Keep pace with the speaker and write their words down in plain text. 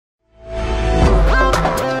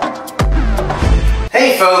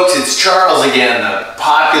folks, it's Charles again, the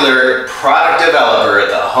popular product developer at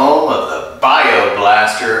the home of the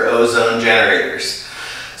BioBlaster ozone generators.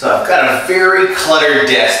 So I've got a very cluttered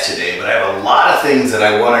desk today, but I have a lot of things that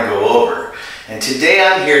I want to go over. And today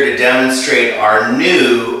I'm here to demonstrate our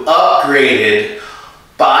new upgraded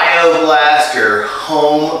BioBlaster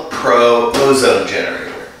Home Pro ozone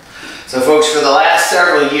generator. So folks, for the last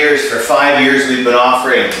several years, for 5 years, we've been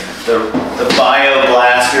offering the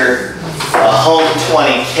BioBlaster Home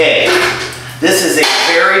 20K. This is a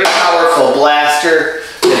very powerful blaster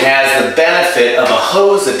that has the benefit of a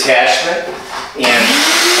hose attachment, and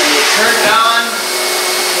when you turn it on,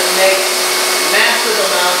 it makes massive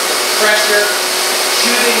amounts of pressure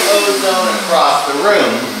shooting ozone across the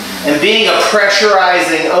room. And being a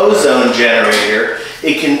pressurizing ozone generator,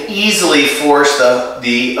 it can easily force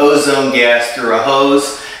the ozone gas through a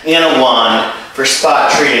hose and a wand for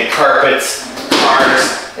spot treated carpets,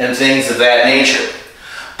 cars, and things of that nature.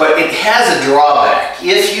 But it has a drawback.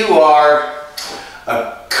 If you are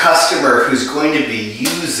a customer who's going to be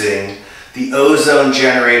using the ozone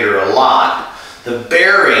generator a lot, the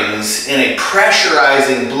bearings in a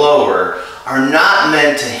pressurizing blower are not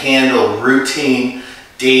meant to handle routine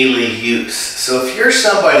daily use. So if you're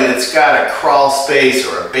somebody that's got a crawl space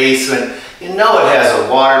or a basement, you know it has a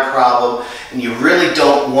water problem, and you really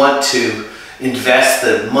don't want to invest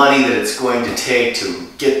the money that it's going to take to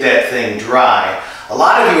get that thing dry. A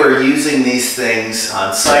lot of you are using these things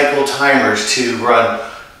on cycle timers to run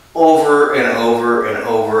over and over and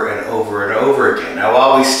over and over and over again. Now,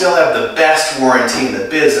 while we still have the best warranty in the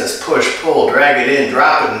business, push, pull, drag it in,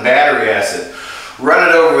 drop it in battery acid, run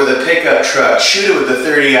it over with a pickup truck, shoot it with a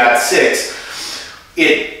 30-06,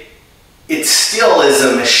 it still is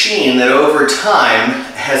a machine that over time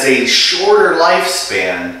has a shorter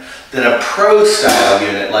lifespan than a pro style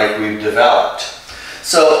unit like we've developed.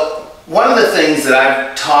 So one of the things that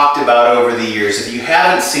I've talked about over the years, if you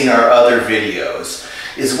haven't seen our other videos,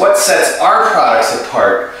 is what sets our products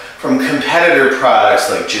apart from competitor products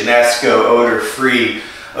like Jenesco, odor-free,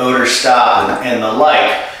 odor stop, and the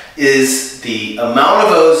like, is the amount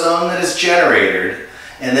of ozone that is generated,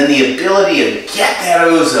 and then the ability to get that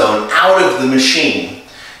ozone out of the machine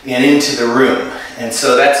and into the room. And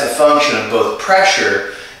so that's a function of both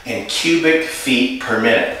pressure and cubic feet per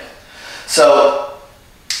minute. So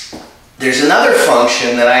there's another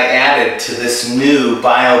function that I added to this new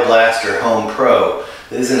BioBlaster Home Pro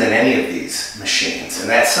that isn't in any of these machines, and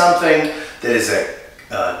that's something that is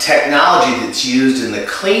a technology that's used in the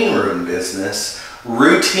clean room business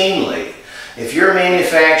routinely. If you're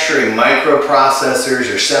manufacturing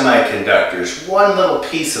microprocessors or semiconductors, one little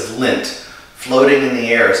piece of lint floating in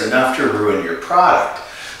the air is enough to ruin your product.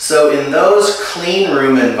 So in those clean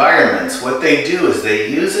room environments, what they do is they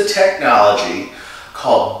use a technology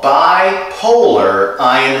called bipolar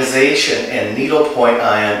ionization and needlepoint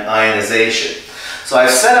ionization. So I've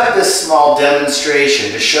set up this small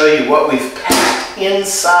demonstration to show you what we've packed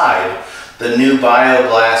inside the new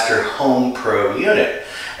BioBlaster Home Pro unit.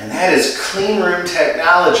 And that is clean room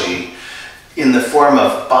technology in the form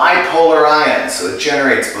of bipolar ions. So it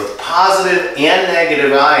generates both positive and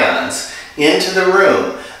negative ions into the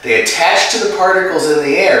room. They attach to the particles in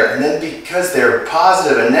the air, and then because they're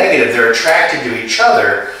positive and negative, they're attracted to each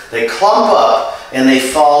other, they clump up and they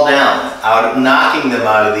fall down, knocking them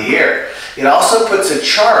out of the air. It also puts a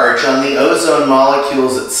charge on the ozone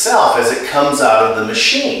molecules itself as it comes out of the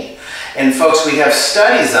machine. And folks, we have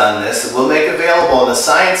studies on this that we'll make available in the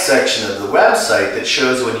science section of the website that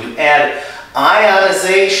shows when you add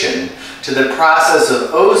ionization to the process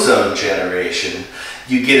of ozone generation,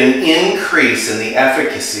 you get an increase in the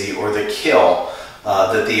efficacy or the kill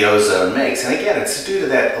that the ozone makes. And again, it's due to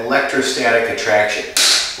that electrostatic attraction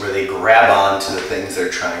where they grab onto the things they're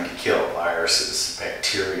trying to kill: viruses,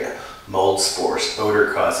 bacteria, mold spores,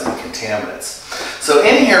 odor-causing contaminants. So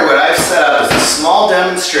in here, what I've set up is a small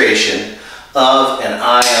demonstration of an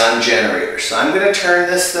ion generator. So I'm going to turn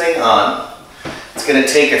this thing on. It's going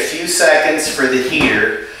to take a few seconds for the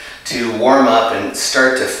heater to warm up and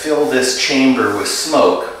start to fill this chamber with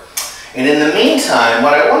smoke. And in the meantime,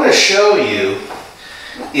 what I want to show you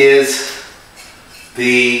is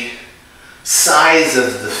the size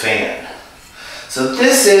of the fan. So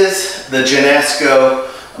this is the Jenesco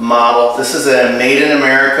model. This is a made in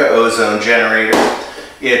America ozone generator.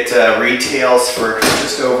 It retails for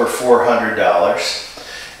just over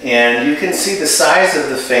 $400. And you can see the size of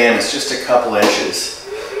the fan is just a couple inches.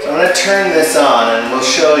 So I'm going to turn this on and we'll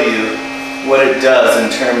show you what it does in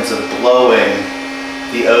terms of blowing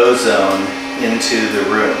the ozone into the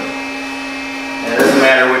room. And it doesn't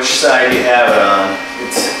matter which side you have it on,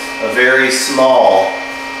 it's a very small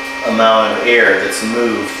amount of air that's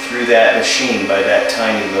moved through that machine by that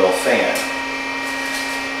tiny little fan.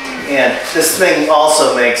 And this thing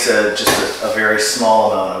also makes just a very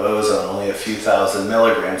small amount of ozone, only a few thousand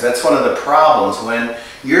milligrams. That's one of the problems when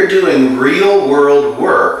you're doing real world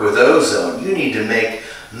work with ozone. You need to make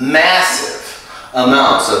massive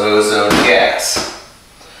amounts of ozone gas.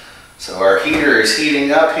 So our heater is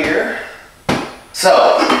heating up here.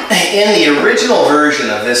 So in the original version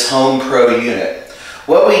of this Home Pro unit,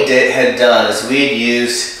 what we had done is we had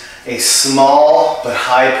used a small but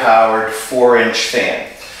high-powered 4-inch fan.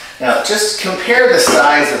 Now just compare the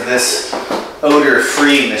size of this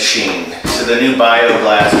odor-free machine to the new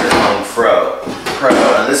BioBlaster Home Pro.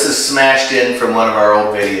 And this is smashed in from one of our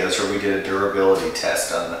old videos where we did a durability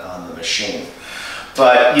test on the machine.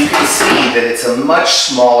 But you can see that it's a much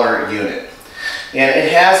smaller unit. And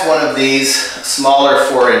it has one of these smaller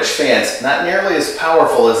 4-inch fans, not nearly as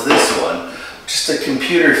powerful as this one, just a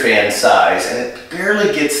computer fan size, and it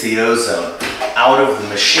barely gets the ozone out of the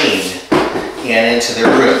machine and into the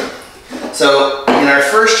room. So in our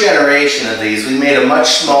first generation of these, we made a much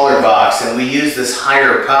smaller box and we used this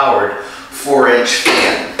higher powered 4-inch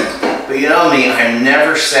fan. But you know me, I'm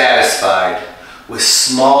never satisfied with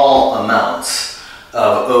small amounts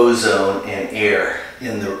of ozone and air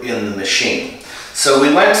in the machine. So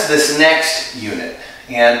we went to this next unit,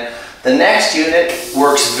 and the next unit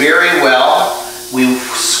works very well. We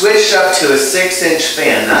switched up to a 6-inch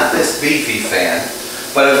fan, not this beefy fan,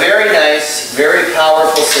 but a very nice, very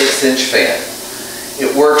powerful 6-inch fan.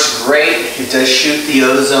 It works great. It does shoot the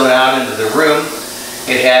ozone out into the room.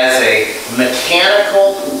 It has a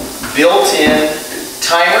mechanical built-in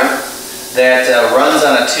timer that runs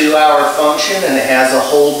on a 2-hour function, and it has a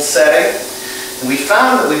hold setting. And we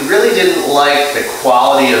found that we really didn't like the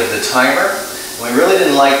quality of the timer. We really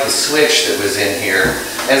didn't like the switch that was in here,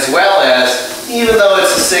 as well as, even though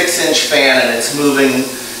it's a 6-inch fan and it's moving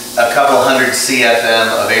a couple hundred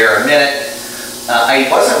CFM of air a minute, I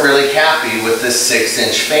wasn't really happy with this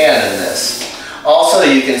 6-inch fan in this. Also,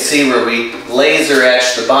 you can see where we laser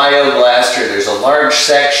etched the BioBlaster. There's a large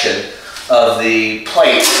section of the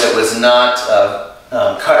plate that was not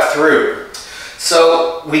cut through.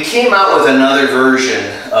 So we came out with another version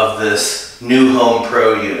of this new Home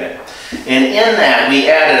Pro unit. And in that, we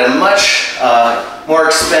added a much more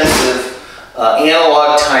expensive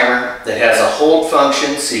analog timer that has a hold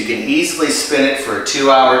function, so you can easily spin it for a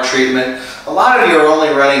 2-hour treatment. A lot of you are only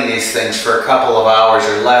running these things for a couple of hours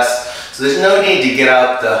or less, so there's no need to get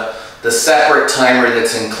out the separate timer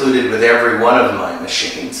that's included with every one of my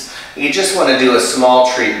machines. You just want to do a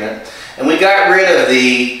small treatment. And we got rid of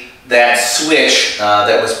that switch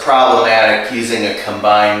that was problematic using a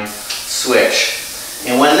combined switch.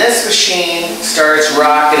 And when this machine starts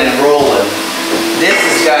rocking and rolling, this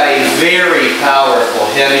has got a very powerful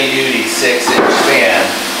heavy-duty 6-inch fan.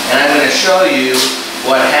 And I'm going to show you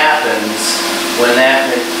what happens when that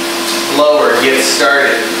blower gets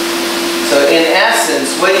started. So in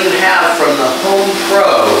essence, what you have from the Home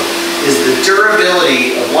Pro is the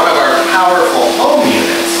durability of one of our powerful home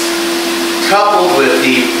units, coupled with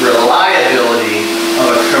the reliability of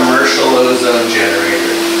a commercial ozone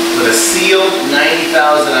generator. With a sealed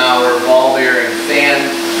 90,000 hour ball bearing fan,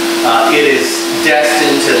 it is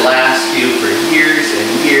destined to last you for years and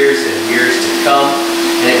years and years to come,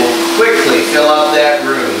 and it will quickly fill up that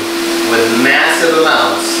room with massive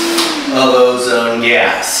amounts of ozone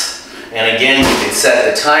gas. And again, you can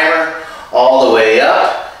set the timer all the way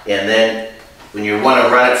up, and then when you want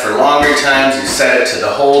to run it for longer times, you set it to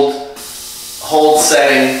the hold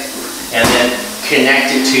setting, and then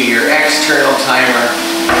connect it to your external timer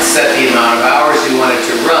and set the amount of hours you want it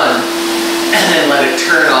to run, and then let it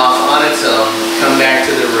turn off on its own, come back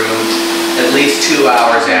to the room at least 2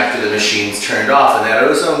 hours after the machine's turned off, and that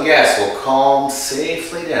ozone gas will calm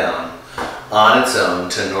safely down on its own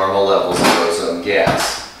to normal levels of ozone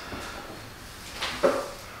gas.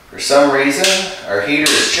 For some reason, our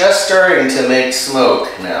heater is just starting to make smoke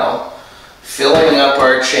now, filling up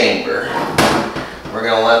our chamber. We're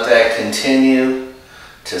going to let that continue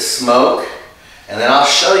to smoke, and then I'll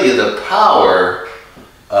show you the power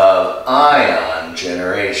of ion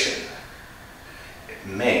generation. It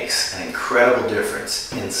makes an incredible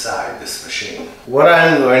difference inside this machine. What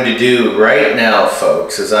I'm going to do right now,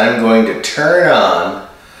 folks, is I'm going to turn on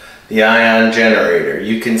the ion generator.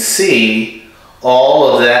 You can see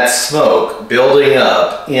all of that smoke building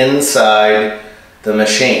up inside the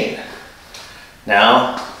machine.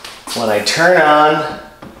 Now, when I turn on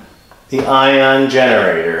the ion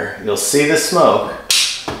generator, you'll see the smoke.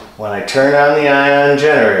 When I turn on the ion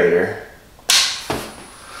generator,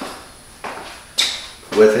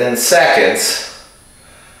 within seconds,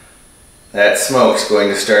 that smoke's going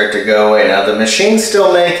to start to go away. Now the machine's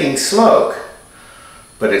still making smoke,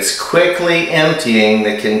 but it's quickly emptying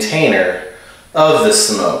the container of the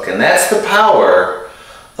smoke. And that's the power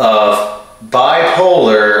of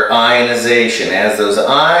bipolar ionization. As those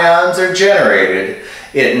ions are generated,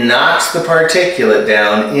 it knocks the particulate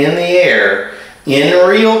down in the air in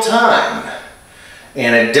real time.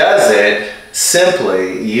 And it does it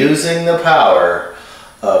simply using the power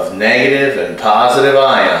of negative and positive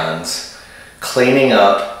ions, cleaning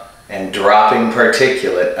up and dropping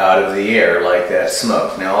particulate out of the air like that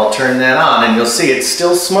smoke. Now I'll turn that on and you'll see it's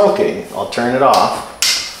still smoking. I'll turn it off.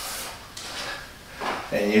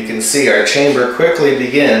 And you can see our chamber quickly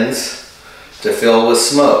begins to fill with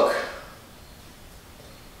smoke.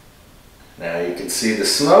 Now you can see the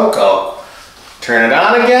smoke. I'll turn it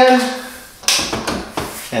on again.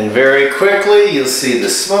 And very quickly you'll see the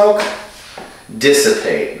smoke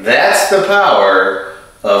dissipate. That's the power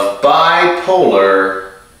of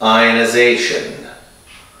bipolar ionization.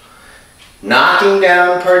 Knocking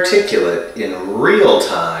down particulate in real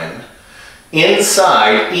time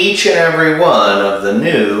inside each and every one of the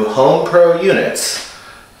new Home Pro units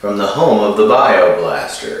from the home of the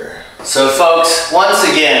Bioblaster. So folks, once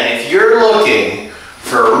again, if you're looking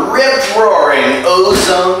for rip-roaring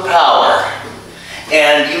ozone power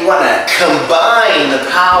and you want to combine the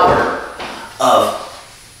power of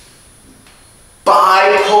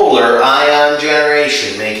bipolar ion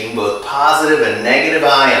generation, making both positive and negative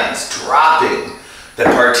ions, dropping the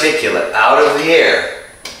particulate out of the air,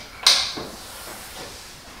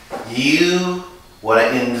 you want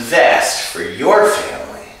to invest for your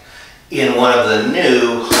family in one of the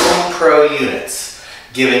new Home Pro units,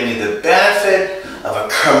 giving you the benefit of a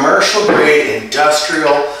commercial grade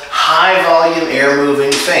industrial high volume air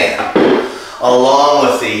moving fan, along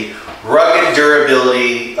with the rugged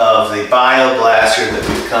durability of the Bioblaster that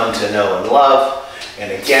we've come to know and love.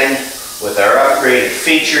 And again, with our upgraded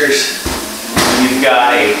features, you've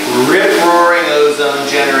got a rip-roaring ozone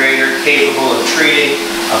generator capable of treating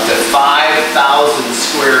up to 2,000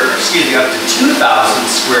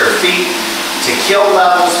 square feet to kill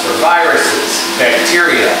levels for viruses,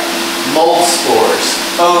 bacteria, mold spores,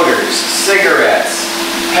 odors, cigarettes,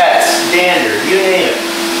 pets, dander, you name it.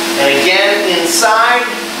 And again, inside,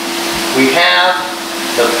 we have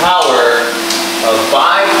the power of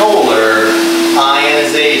bipolar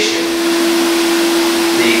ionization.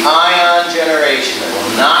 The ion generation that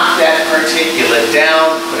will knock that particulate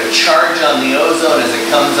down, put a charge on the ozone as it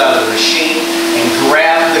comes out of the machine, and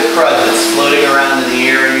grab the crud that's floating around in the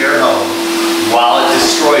air in your home while it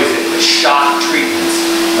destroys it with shock treatments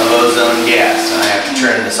of ozone gas. And I have to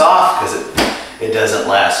turn this off because it doesn't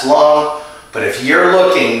last long. But if you're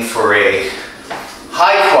looking for a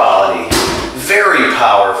high quality, very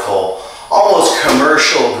powerful, almost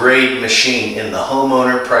commercial grade machine in the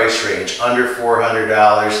homeowner price range under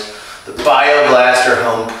 $400, the Bioblaster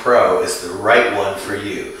Home Pro is the right one for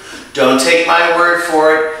you. Don't take my word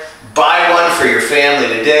for it. Buy one for your family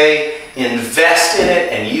today, invest in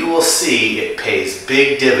it, and you will see it pays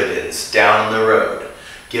big dividends down the road,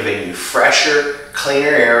 giving you fresher, cleaner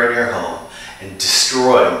air in your home and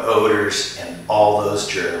destroying odors and all those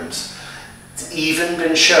germs. It's even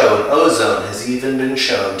been shown, ozone has even been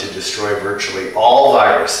shown to destroy virtually all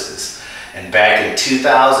viruses. And back in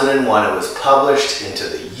 2001, it was published into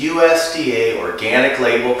the USDA Organic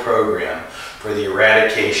Label Program for the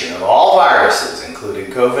eradication of all viruses,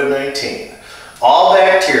 including COVID-19, all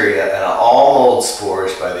bacteria, and all mold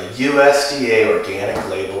spores by the USDA Organic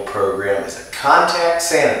Label Program as a contact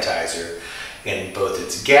sanitizer in both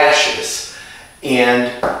its gaseous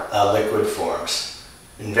and liquid forms.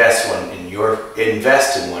 Invest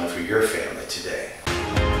in one for your family today.